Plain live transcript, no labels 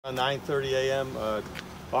Around 9:30 a.m.,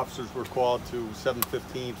 officers were called to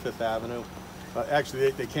 715 Fifth Avenue. Actually,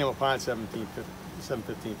 they came upon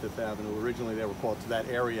 715 Fifth Avenue. Originally, they were called to that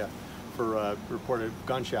area for reported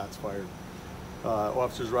gunshots fired.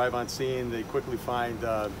 Officers arrive on scene. They quickly find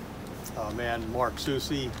a man, Mark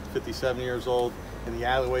Susi, 57 years old, in the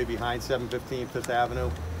alleyway behind 715 Fifth Avenue.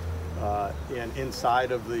 And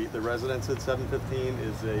inside of the residence at 715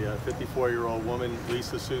 is a 54-year-old woman,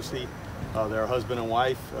 Lisa Susi. They're husband and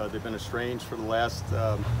wife. They've been estranged for the last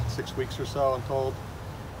 6 weeks or so, I'm told.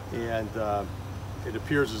 And it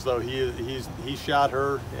appears as though he shot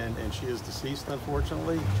her, and she is deceased,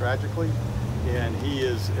 unfortunately, tragically. And he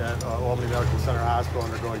is at Albany Medical Center Hospital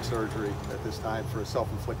undergoing surgery at this time for a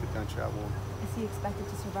self-inflicted gunshot wound. Is he expected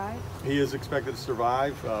to survive? He is expected to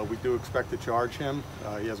survive. We do expect to charge him.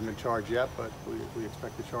 He hasn't been charged yet, but we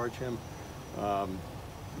expect to charge him.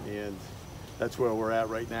 And that's where we're at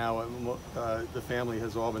right now. The family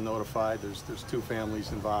has all been notified. There's two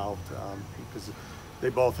families involved because they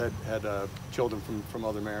both had children from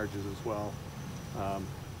other marriages as well.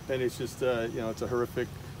 And it's just it's a horrific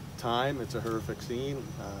time. It's a horrific scene,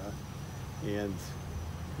 and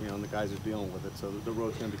the guys are dealing with it. So the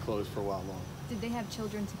road's going to be closed for a while longer. Did they have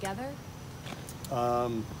children together? That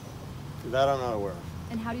I'm not aware of.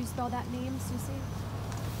 And how do you spell that name, Susi?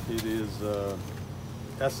 It is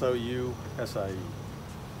S-O-U-S-I-E.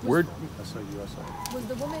 Where? S-O-U-S-I-E. Was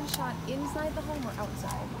the woman shot inside the home or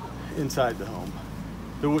outside? Inside the home.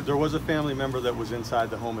 There was a family member that was inside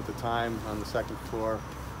the home at the time on the second floor.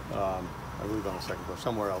 I believe on the second floor,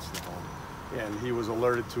 somewhere else in the home. And he was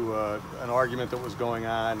alerted to an argument that was going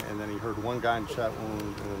on, and then he heard one gunshot wound,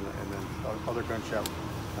 and then other gunshot,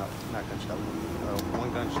 not gunshot wound,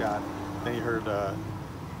 one gunshot. Then he heard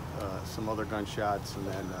some other gunshots,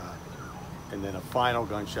 and then a final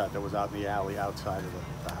gunshot that was out in the alley outside of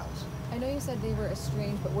the house. I know you said they were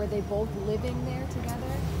estranged, but were they both living there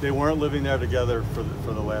together? They weren't living there together for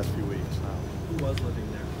the last few weeks, no. Who was living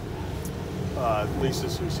there? Lisa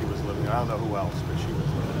Susi was living there. I don't know who else, but she was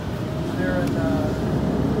living there. Is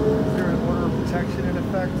there an order of protection in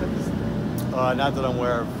effect at this? Not that I'm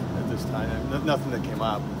aware of at this time. Nothing that came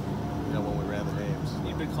up, when we ran the names.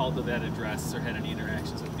 You've been called to that address or had any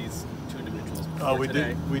interactions with these two individuals before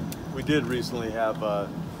today? We did recently have a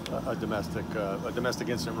domestic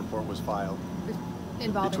incident report was filed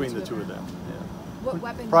between the two of them. Yeah. What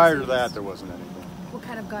weapon? Prior was to that, used? there wasn't anything. What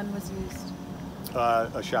kind of gun was used?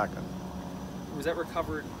 A shotgun. Was that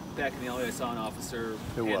recovered back in the alley? I saw an officer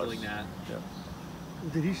handling that. Yeah.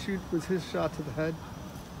 Did he shoot? Was his shot to the head?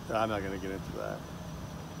 I'm not going to get into that.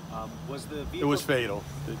 Was the vehicle? It was fatal.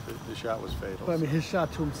 The shot was fatal. But, I mean, his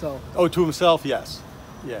shot to himself. Oh, to himself? Yes.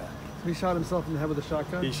 Yeah. So he shot himself in the head with a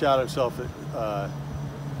shotgun? He shot himself at,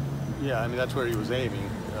 yeah, I mean, that's where he was aiming.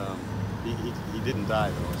 He didn't die,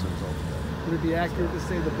 though, as a result of that. Would it be accurate to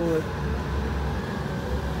say the bullet?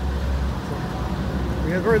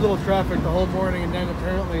 We had very little traffic the whole morning, and then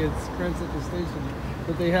apparently it's Grand Central Station.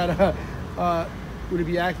 But they had a, would it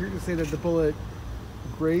be accurate to say that the bullet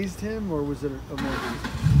grazed him, or was it a more?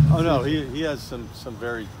 Oh no, he has some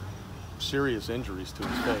very serious injuries to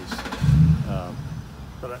his face.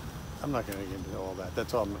 But I'm not going to get into all that.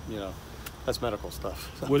 That's all, that's medical stuff.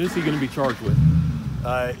 So. What is he going to be charged with?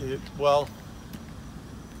 Well,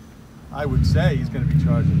 I would say he's going to be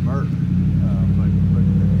charged with murder, but